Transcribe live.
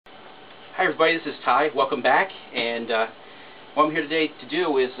Hi everybody, this is Ty. Welcome back, and what I'm here today to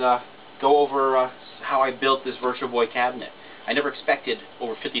do is go over how I built this Virtual Boy cabinet. I never expected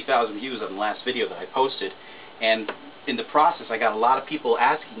over 50,000 views on the last video that I posted, and in the process I got a lot of people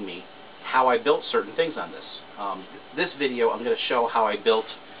asking me how I built certain things on this. This video I'm going to show how I built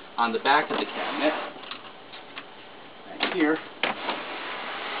on the back of the cabinet, right here,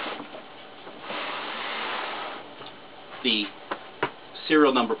 the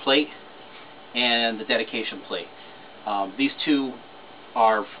serial number plate and the dedication plate. These two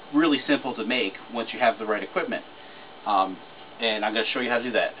are really simple to make once you have the right equipment. And I'm going to show you how to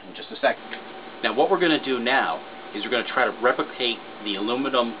do that in just a second. Now what we're going to do now is we're going to try to replicate the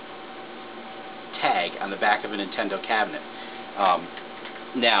aluminum tag on the back of a Nintendo cabinet.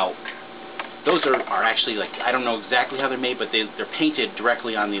 Now those are actually, like, I don't know exactly how they're made, but they're painted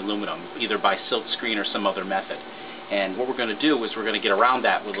directly on the aluminum, either by silk screen or some other method. And what we're going to do is we're going to get around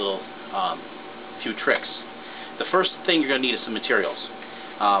that with a little few tricks. The first thing you're going to need is some materials.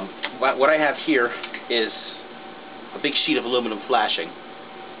 What I have here is a big sheet of aluminum flashing.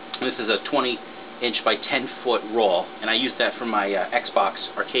 This is a 20-inch by 10-foot roll, and I use that for my Xbox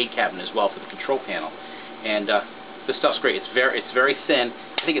arcade cabinet as well for the control panel. And this stuff's great. It's very thin.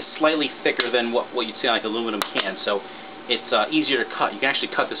 I think it's slightly thicker than what you'd see on like aluminum cans, so it's easier to cut. You can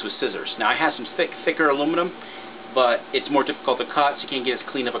actually cut this with scissors. Now I have some thicker aluminum, but it's more difficult to cut, so you can't get as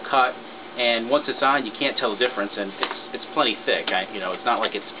clean of a cut. And once it's on, you can't tell the difference, and it's plenty thick. It's not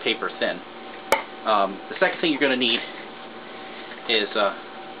like it's paper thin. The second thing you're going to need is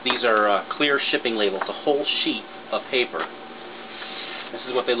these are clear shipping labels, a whole sheet of paper. This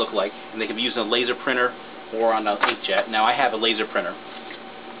is what they look like, and they can be used on a laser printer or on an inkjet. Now I have a laser printer.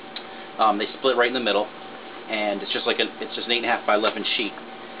 They split right in the middle, and it's just an 8.5 by 11 sheet.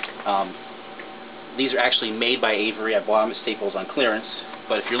 These are actually made by Avery. I bought them at Staples on clearance,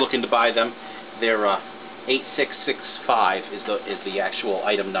 but if you're looking to buy them, they're 8665 is the actual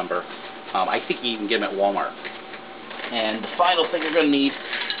item number. I think you can get them at Walmart. And the final thing you're going to need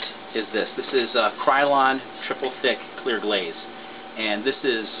is this. This is Krylon triple thick clear glaze, and this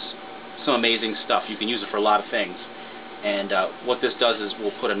is some amazing stuff. You can use it for a lot of things. And what this does is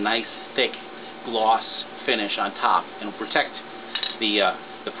we'll put a nice thick gloss finish on top, and it'll protect the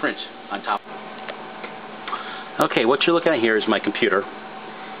print on top. Okay, what you're looking at here is my computer,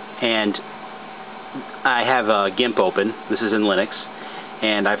 and I have a GIMP open. This is in Linux,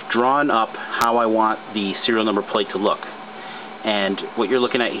 and I've drawn up how I want the serial number plate to look. And what you're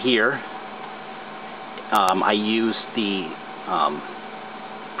looking at here, I use the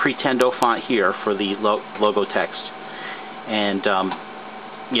Pretendo font here for the logo text, and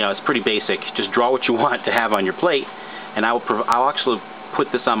it's pretty basic. Just draw what you want to have on your plate, and I'll actually put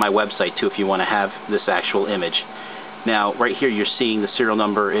this on my website too if you want to have this actual image. Now right here you're seeing the serial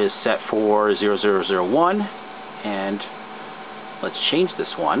number is set for 0001, and let's change this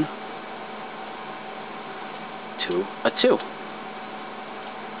one to a 2.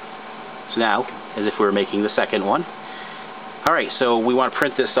 So now, as if we were making the second one. Alright, so we want to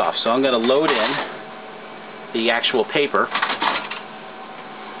print this off. So I'm going to load in the actual paper,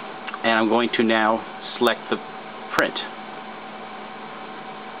 and I'm going to now select the print.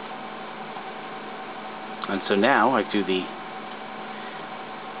 And so now I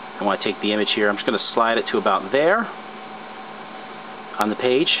want to take the image here. I'm just going to slide it to about there on the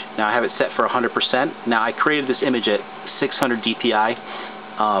page. Now I have it set for 100%. Now I created this image at 600 DPI.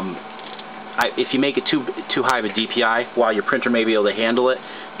 If you make it too high of a DPI, while your printer may be able to handle it,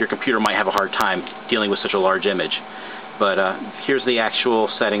 your computer might have a hard time dealing with such a large image. But here's the actual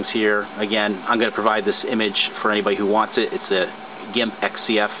settings here. Again, I'm going to provide this image for anybody who wants it. It's a GIMP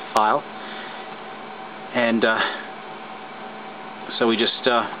XCF file. And so we just,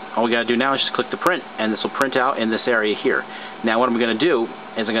 all we got to do now is just click the print, and this will print out in this area here. Now what I'm going to do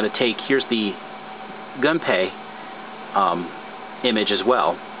is I'm going to take, here's the Gunpei image as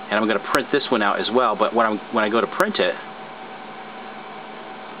well, and I'm going to print this one out as well, but when I go to print it,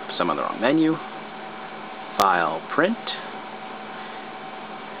 I'm on the wrong menu, File, Print,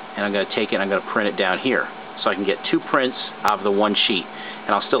 and I'm going to take it and I'm going to print it down here, so I can get 2 prints out of the one sheet,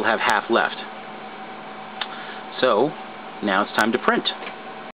 and I'll still have half left. So now it's time to print.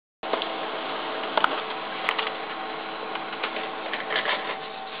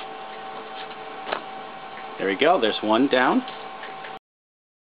 There we go, there's one down.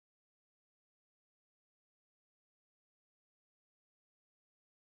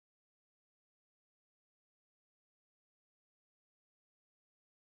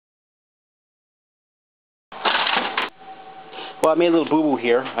 Well, I made a little boo-boo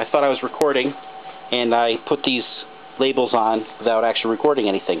here. I thought I was recording, and I put these labels on without actually recording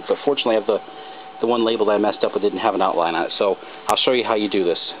anything. But fortunately, I have the one label that I messed up with didn't have an outline on it. So I'll show you how you do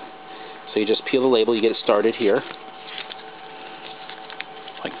this. So you just peel the label, you get it started here,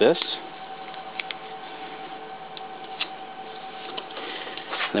 like this.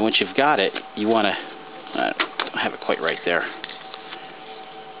 And then once you've got it, you want to, I have it quite right there.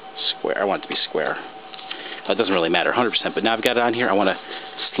 Square, I want it to be square. It doesn't really matter 100%, but now I've got it on here, I want to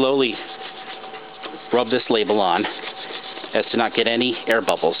slowly rub this label on as to not get any air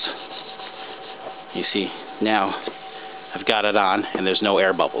bubbles. You see, now I've got it on and there's no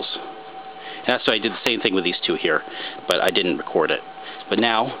air bubbles. And that's why I did the same thing with these two here, but I didn't record it. But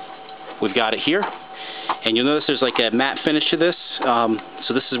now we've got it here. And you'll notice there's like a matte finish to this.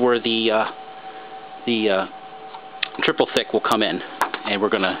 So this is where the triple thick will come in. And we're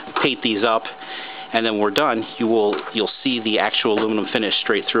going to paint these up. And then when we're done, you'll see the actual aluminum finish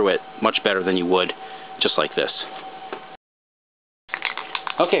straight through it much better than you would just like this.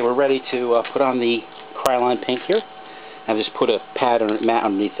 Okay, we're ready to put on the Krylon paint here. I've just put a pad or mat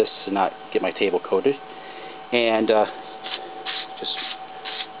underneath this to not get my table coated. And just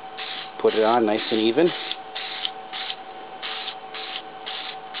put it on nice and even.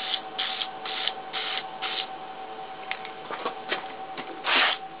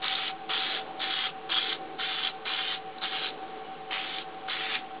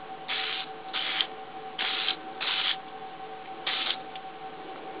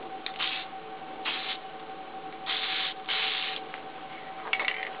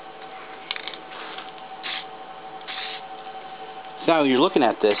 Now you're looking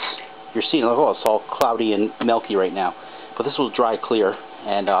at this, you're seeing, oh, it's all cloudy and milky right now. But this will dry clear,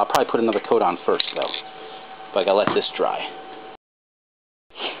 and I'll probably put another coat on first, though. But I gotta let this dry.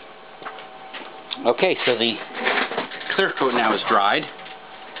 Okay, so the clear coat now is dried,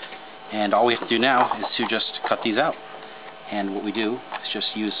 and all we have to do now is to just cut these out. And what we do is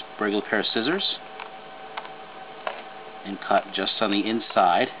just use a regular pair of scissors and cut just on the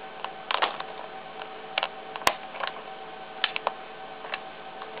inside.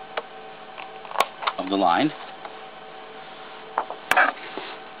 Of the line.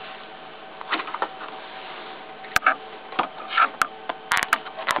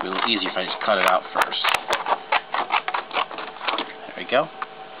 It'll be a little easier if I just cut it out first. There we go.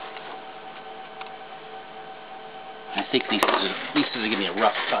 I think these scissors give me a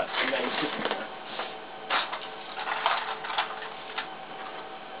rough cut.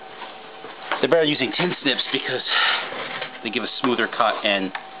 They're better using tin snips because they give a smoother cut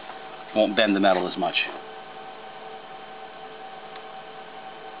and won't bend the metal as much.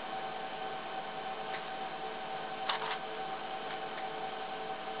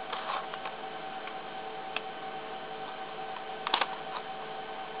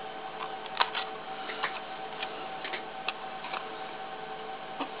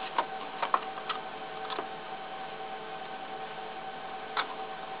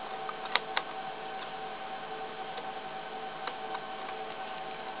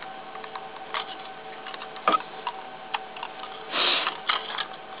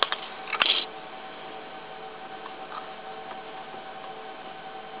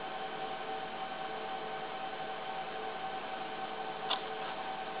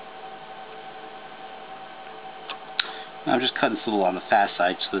 I'm just cutting this a little on the fast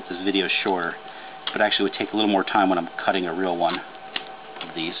side so that this video is shorter, but actually would take a little more time when I'm cutting a real one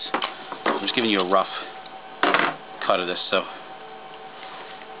of these. I'm just giving you a rough cut of this, so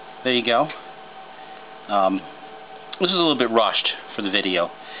there you go. This is a little bit rushed for the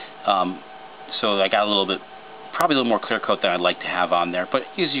video, so I got a little bit, probably a little more clear coat than I'd like to have on there, but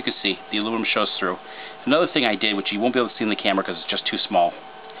as you can see, the aluminum shows through. Another thing I did, which you won't be able to see in the camera because it's just too small,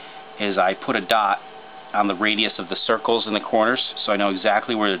 is I put a dot on the radius of the circles in the corners, so I know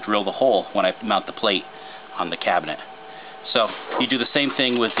exactly where to drill the hole when I mount the plate on the cabinet. So you do the same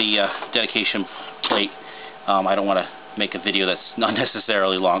thing with the dedication plate. I don't want to make a video that's not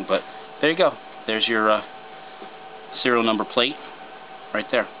necessarily long, but there you go. There's your serial number plate right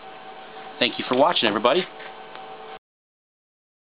there. Thank you for watching, everybody.